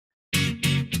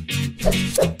So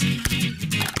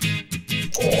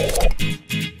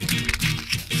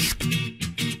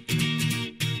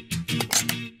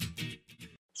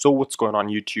what's going on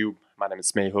YouTube? My name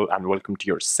is Mehul and welcome to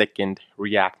your second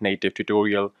React Native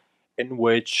tutorial in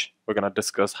which we're going to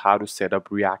discuss how to set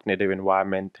up React Native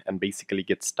environment and basically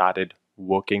get started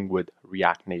working with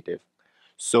React Native.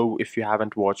 So if you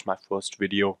haven't watched my first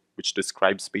video which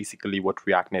describes basically what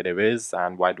React Native is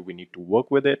and why do we need to work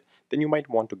with it, then you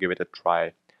might want to give it a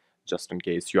try just in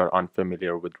case you are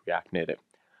unfamiliar with React Native.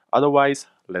 Otherwise,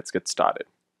 let's get started.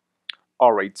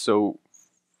 Alright, so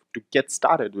to get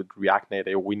started with React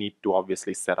Native, we need to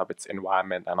obviously set up its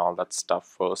environment and all that stuff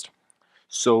first.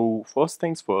 So first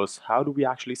things first, how do we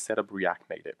actually set up React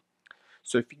Native?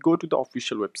 So if you go to the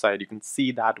official website, you can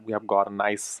see that we have got a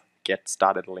nice get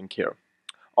started link here.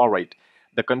 Alright,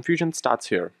 the confusion starts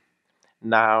here.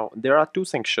 Now there are two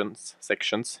sections.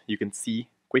 You can see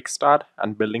Quickstart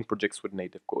and building projects with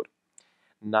native code.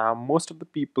 Now most of the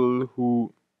people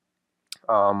who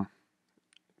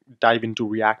dive into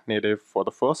React Native for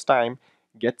the first time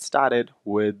get started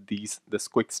with this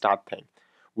quick start thing,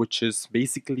 which is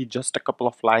basically just a couple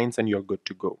of lines and you're good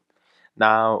to go.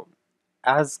 Now,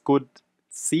 as good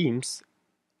seems,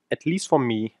 at least for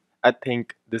me, I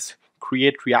think this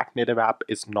create React Native app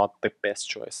is not the best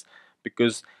choice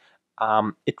because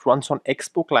it runs on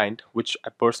Expo client, which I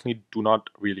personally do not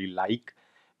really like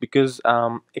because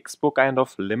Expo kind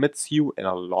of limits you in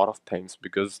a lot of things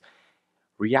because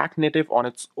React Native on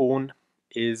its own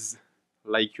is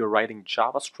like you're writing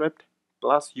JavaScript,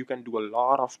 plus you can do a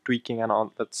lot of tweaking and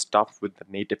all that stuff with the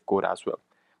native code as well.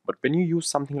 But when you use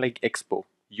something like Expo,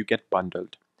 you get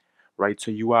bundled, right?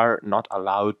 So you are not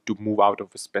allowed to move out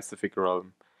of a specific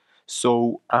realm.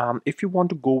 So if you want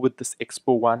to go with this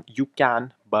Expo one, you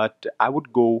can, but I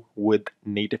would go with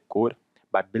native code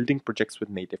by building projects with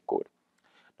native code.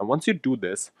 Now, once you do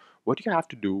this, what you have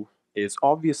to do is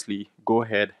obviously go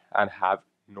ahead and have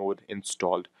Node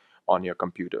installed on your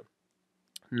computer.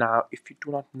 Now, if you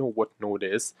do not know what Node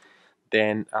is,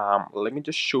 then let me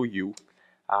just show you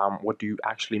what do you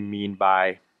actually mean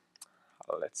by,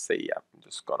 let's say, I'm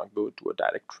just gonna go to a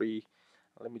directory.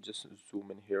 Let me just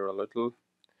zoom in here a little.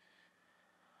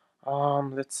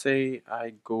 Let's say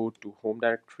I go to home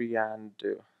directory and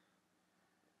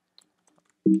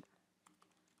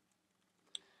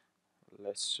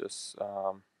let's just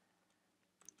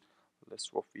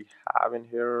list what we have in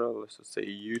here. Let's just say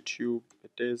YouTube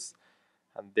it is,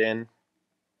 and then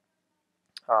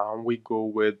we go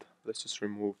with, let's just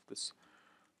remove this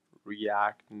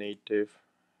React Native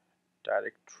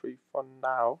directory for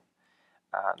now,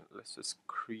 and let's just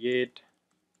create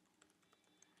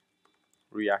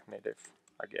React Native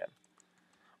again.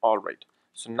 Alright,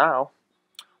 so now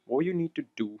what you need to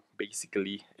do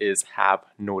basically is have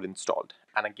Node installed,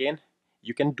 and again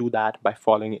you can do that by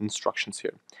following instructions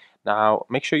here. Now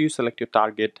make sure you select your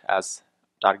target OS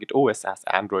as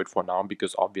Android for now,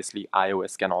 because obviously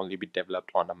iOS can only be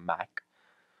developed on a Mac,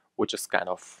 which kind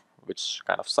of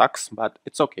sucks, but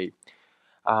it's okay.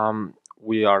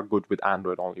 We are good with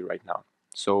Android only right now.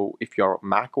 So if you're a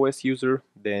Mac OS user,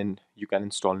 then you can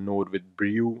install Node with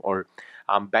Brew, or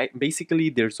basically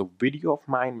there's a video of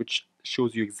mine which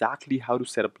shows you exactly how to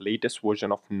set up latest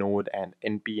version of Node and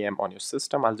npm on your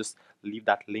system. I'll just leave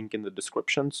that link in the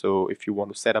description, so if you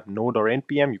want to set up Node or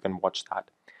npm, you can watch that.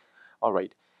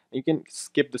 Alright, you can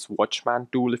skip this Watchman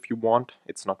tool if you want,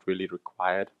 it's not really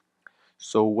required.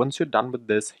 So once you're done with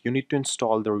this, you need to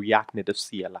install the React Native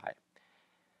CLI.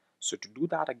 So to do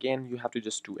that, again, you have to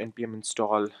just do npm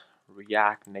install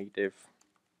React Native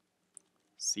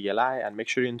CLI and make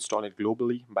sure you install it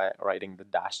globally by writing the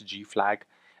 -g flag.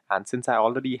 And since I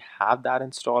already have that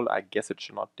installed, I guess it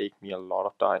should not take me a lot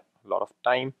of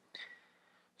time.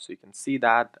 So you can see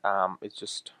that it's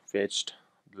just fetched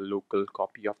the local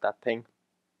copy of that thing,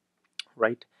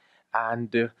 right?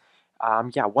 And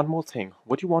yeah, one more thing.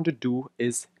 What you want to do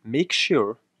is make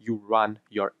sure you run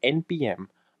your npm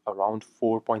around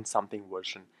 4 point something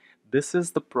version. This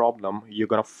is the problem you're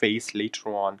gonna face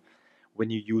later on when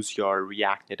you use your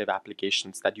React Native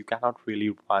applications, that you cannot really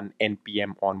run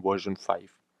npm on version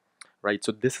 5. Right,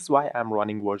 so this is why I'm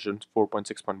running version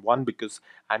 4.6.1, because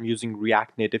I'm using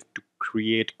React Native to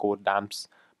create CodeDAM's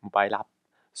mobile app.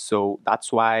 So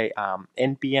that's why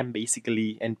npm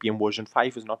version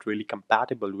 5 is not really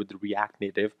compatible with React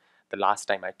Native the last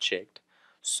time I checked.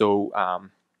 So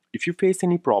if you face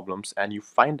any problems and you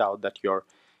find out that your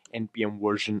npm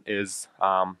version is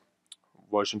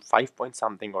version 5 point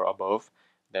something or above,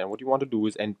 then what you want to do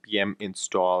is npm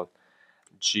install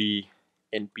g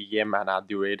npm and add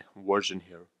the version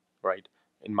here, right?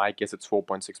 In my case it's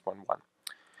 4.6.1.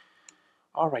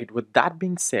 Alright, with that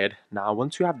being said, now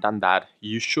once you have done that,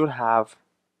 you should have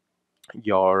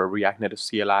your React Native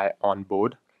CLI on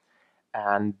board.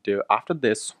 And after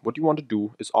this, what you want to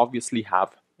do is obviously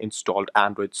have installed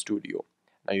Android Studio.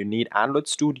 Now you need Android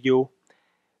Studio,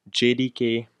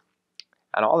 JDK,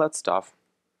 and all that stuff,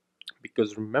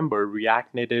 because remember,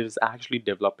 React Native is actually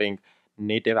developing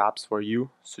native apps for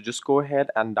you. So just go ahead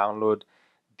and download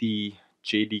the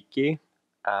JDK.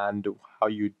 And how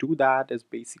you do that is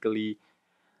basically,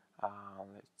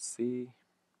 let's see,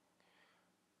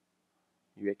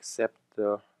 you accept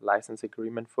the license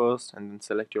agreement first and then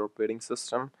select your operating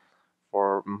system.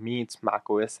 For me, it's Mac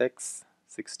OS X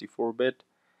 64-bit,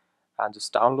 and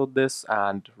just download this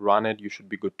and run it. You should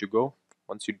be good to go.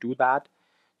 Once you do that,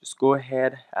 just go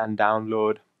ahead and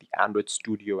download the Android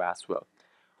Studio as well.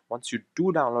 Once you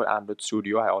do download Android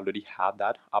Studio, I already have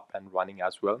that up and running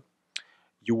as well.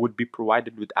 You would be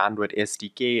provided with Android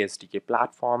SDK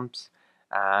platforms,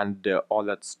 and all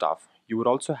that stuff. You would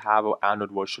also have an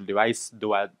Android virtual device,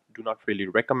 though I do not really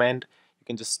recommend. You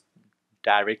can just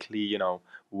directly,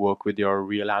 work with your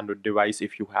real Android device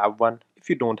if you have one. If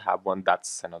you don't have one,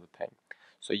 that's another thing.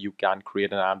 So you can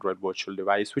create an Android virtual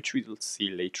device, which we will see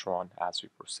later on as we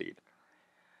proceed.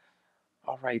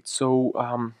 All right, so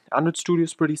Android Studio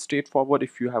is pretty straightforward.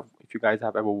 If you guys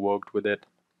have ever worked with it,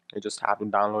 you just have to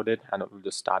download it, and it will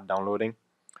just start downloading.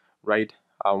 Right?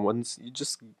 Once you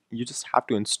just have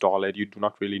to install it. You do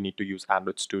not really need to use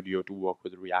Android Studio to work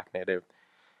with React Native,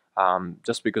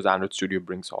 just because Android Studio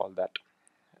brings all that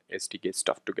SDK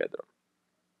stuff together.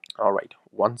 All right,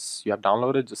 once you have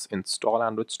downloaded, just install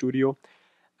Android Studio,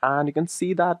 and you can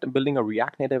see that building a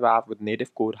React Native app with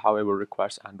native code, however,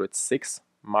 requires Android 6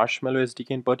 Marshmallow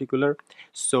SDK in particular.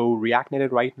 So React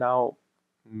Native right now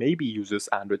maybe uses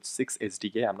Android 6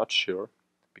 SDK. I'm not sure,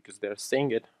 because they're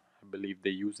saying it. I believe they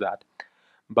use that.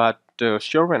 But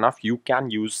sure enough, you can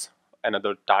use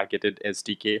another targeted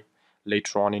SDK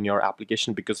later on in your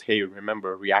application, because hey,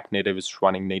 remember, React Native is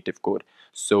running native code.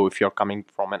 So if you're coming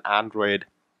from an Android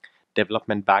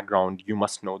development background, you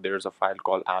must know there's a file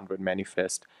called Android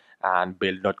manifest and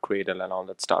build.gradle and all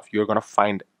that stuff. You're going to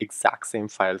find exact same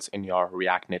files in your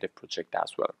React Native project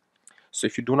as well. So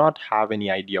if you do not have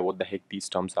any idea what the heck these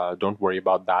terms are, don't worry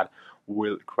about that.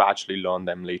 We'll gradually learn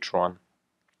them later on.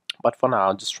 But for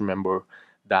now, just remember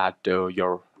that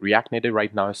your React Native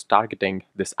right now is targeting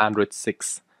this Android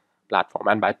 6 platform.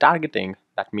 And by targeting,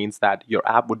 that means that your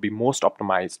app would be most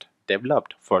optimized,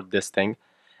 developed for this thing.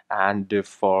 And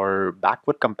for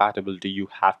backward compatibility, you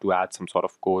have to add some sort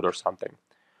of code or something.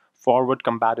 Forward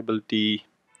compatibility,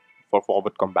 for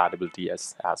forward compatibility,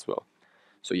 yes, as well.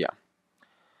 So yeah.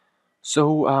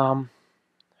 So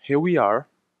here we are.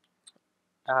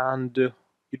 And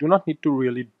you do not need to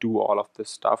really do all of this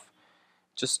stuff.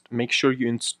 Just make sure you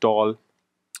install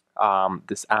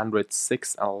this Android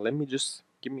 6. Let me just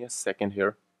give me a second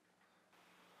here.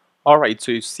 All right,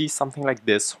 so you see something like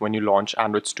this when you launch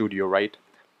Android Studio, right?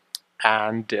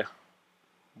 And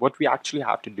what we actually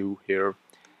have to do here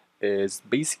is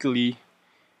basically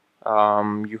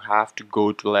you have to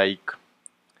go to like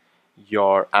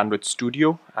your Android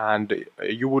Studio, and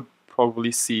you would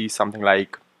probably see something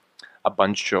like a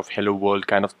bunch of hello world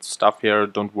kind of stuff here.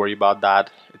 Don't worry about that.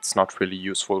 It's not really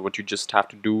useful. What you just have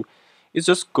to do is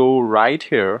just go right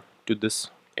here to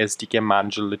this SDK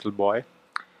manager little boy,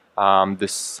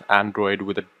 this Android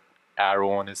with an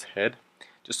arrow on his head.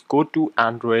 Just go to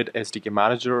Android SDK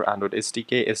manager, Android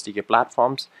SDK, SDK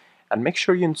platforms, and make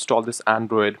sure you install this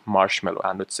Android Marshmallow,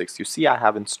 Android 6. You see I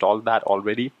have installed that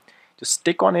already. Just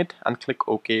stick on it and click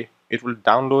OK. It will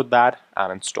download that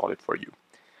and install it for you.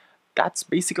 That's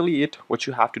basically it, what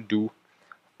you have to do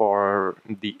for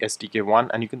the SDK one.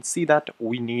 And you can see that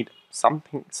we need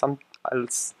something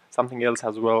else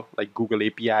as well, like Google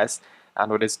APIs,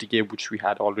 Android SDK, which we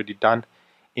had already done,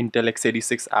 Intel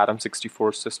x86, Atom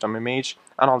 64 system image,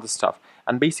 and all this stuff.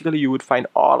 And basically you would find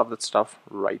all of that stuff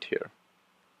right here.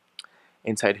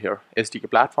 Inside here, SDK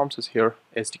platforms is here,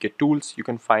 SDK tools, you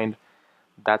can find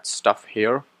that stuff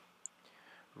here,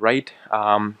 right?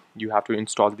 You have to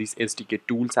install these SDK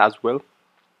tools as well.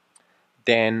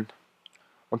 Then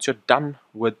once you're done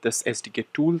with this SDK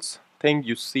tools thing,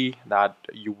 you see that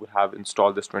you would have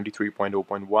installed this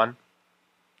 23.0.1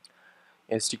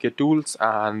 SDK tools,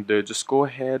 and just go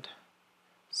ahead,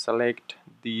 select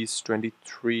these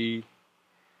 23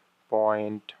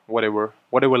 point whatever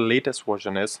latest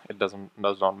version is. It does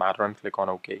not matter, and click on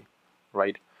OK.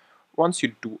 Right? Once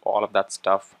you do all of that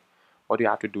stuff, what you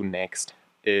have to do next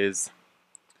is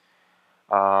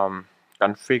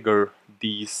configure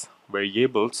these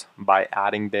variables by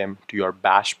adding them to your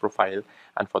bash profile.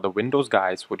 And for the Windows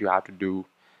guys, what you have to do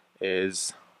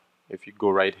is if you go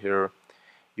right here,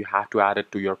 you have to add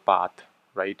it to your path,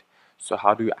 right? So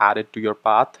how do you add it to your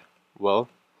path? Well,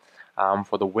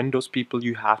 for the Windows people,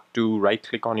 you have to right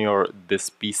click on your this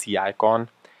PC icon,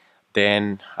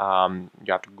 then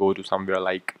you have to go to somewhere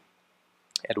like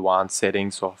advanced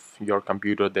settings of your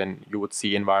computer, then you would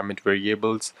see environment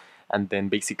variables, and then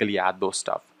basically add those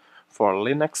stuff. For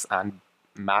Linux and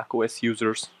Mac OS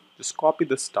users, just copy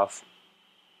this stuff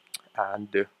and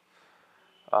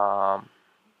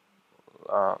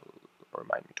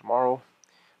remind me tomorrow.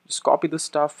 Just copy this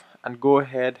stuff and go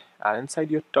ahead and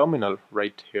inside your terminal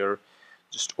right here,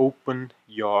 just open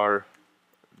your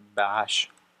bash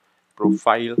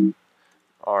profile,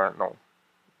 or no,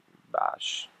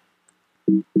 bash,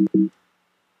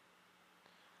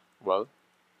 well,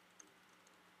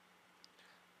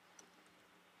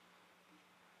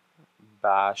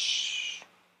 bash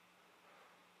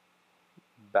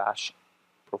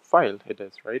profile it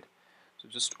is, right? So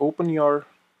just open your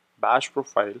bash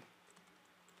profile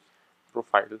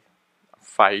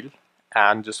file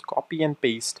and just copy and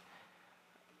paste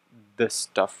this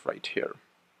stuff right here,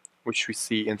 which we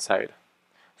see inside.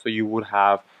 So you would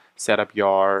have set up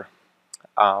your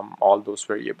all those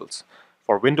variables.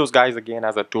 For Windows guys, again,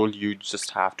 as I told you,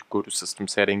 just have to go to system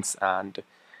settings and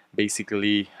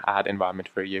basically add environment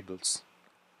variables.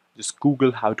 Just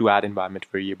Google how to add environment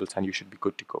variables and you should be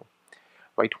good to go.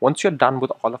 Right, once you're done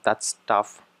with all of that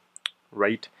stuff,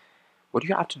 right, what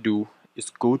you have to do is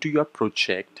go to your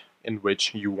project in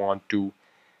which you want to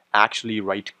actually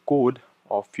write code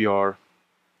of your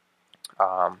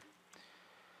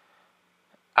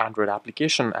Android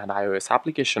application and iOS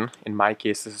application. In my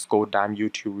case, this is code I'm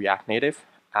to React Native,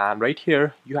 and right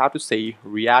here you have to say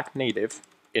React Native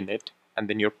in it and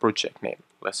then your project name.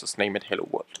 Let's just name it Hello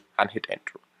World and hit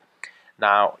enter.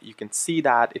 Now you can see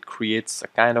that it creates a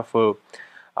kind of a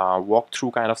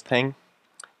walkthrough kind of thing.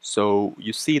 So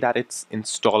you see that it's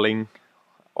installing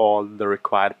all the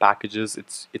required packages.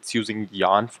 It's using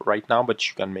yarn for right now, but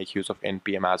you can make use of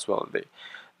npm as well.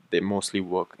 They mostly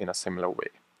work in a similar way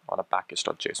on a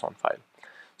package.json file.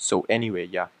 So anyway,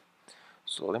 yeah,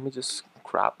 so let me just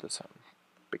grab this and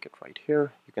pick it right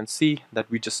here. You can see that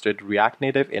we just did React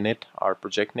Native init, our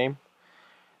project name.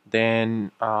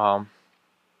 Then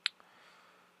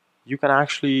you can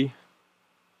actually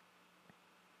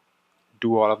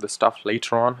do all of the stuff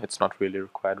later on. It's not really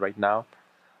required right now.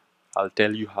 I'll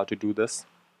tell you how to do this.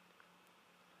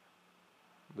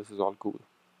 This is all cool,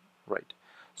 right?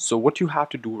 So what you have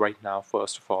to do right now,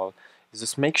 first of all, is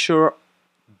just make sure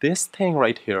this thing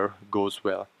right here goes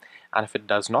well. And if it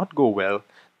does not go well,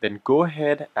 then go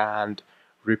ahead and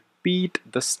repeat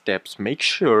the steps. Make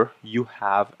sure you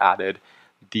have added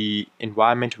the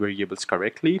environment variables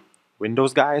correctly.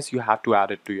 Windows guys, you have to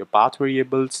add it to your path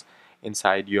variables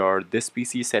inside your this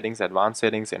PC settings, advanced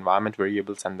settings, environment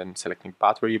variables, and then selecting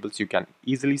path variables. You can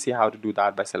easily see how to do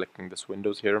that by selecting this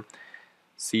Windows here.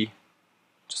 See,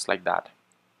 just like that.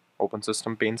 Open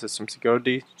system pane, system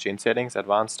security, change settings,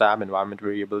 advanced tab, environment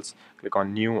variables, click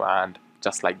on new, and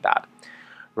just like that.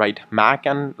 Right, Mac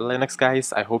and Linux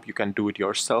guys, I hope you can do it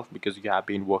yourself because you have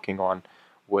been working on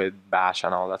with bash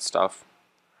and all that stuff.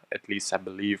 At least I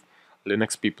believe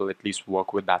Linux people at least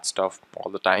work with that stuff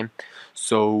all the time.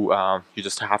 So you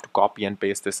just have to copy and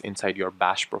paste this inside your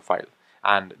bash profile,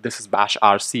 and this is bash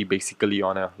rc basically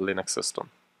on a Linux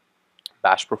system,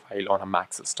 bash profile on a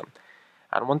Mac system.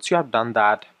 And once you have done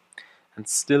that and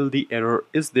still the error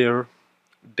is there,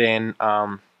 then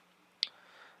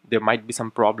there might be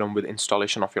some problem with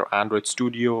installation of your Android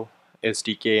Studio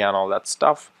SDK and all that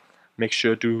stuff. Make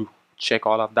sure to check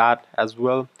all of that as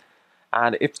well.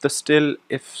 And if still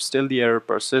the error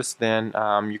persists, then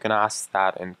you can ask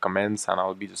that in comments and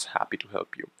I'll be just happy to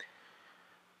help you.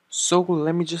 So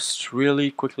let me just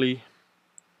really quickly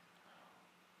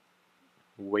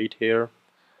wait here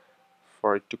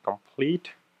for it to complete.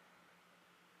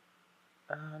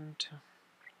 And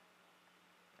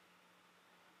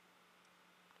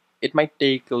it might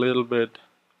take a little bit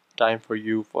time for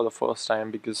you for the first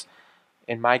time, because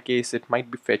in my case it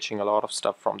might be fetching a lot of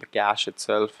stuff from the cache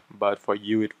itself, but for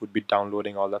you it would be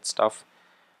downloading all that stuff.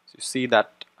 So you see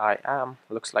that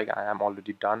looks like I am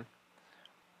already done.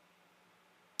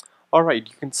 Alright,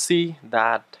 you can see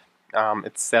that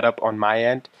it's set up on my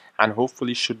end and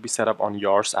hopefully should be set up on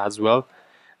yours as well.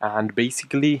 And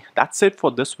basically that's it for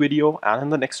this video, and in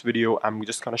the next video I'm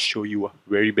just gonna show you a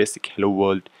very basic hello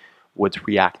world with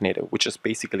React Native, which is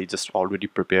basically just already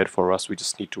prepared for us. We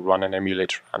just need to run an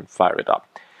emulator and fire it up.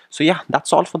 So yeah,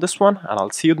 that's all for this one, and I'll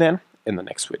see you then in the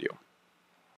next video.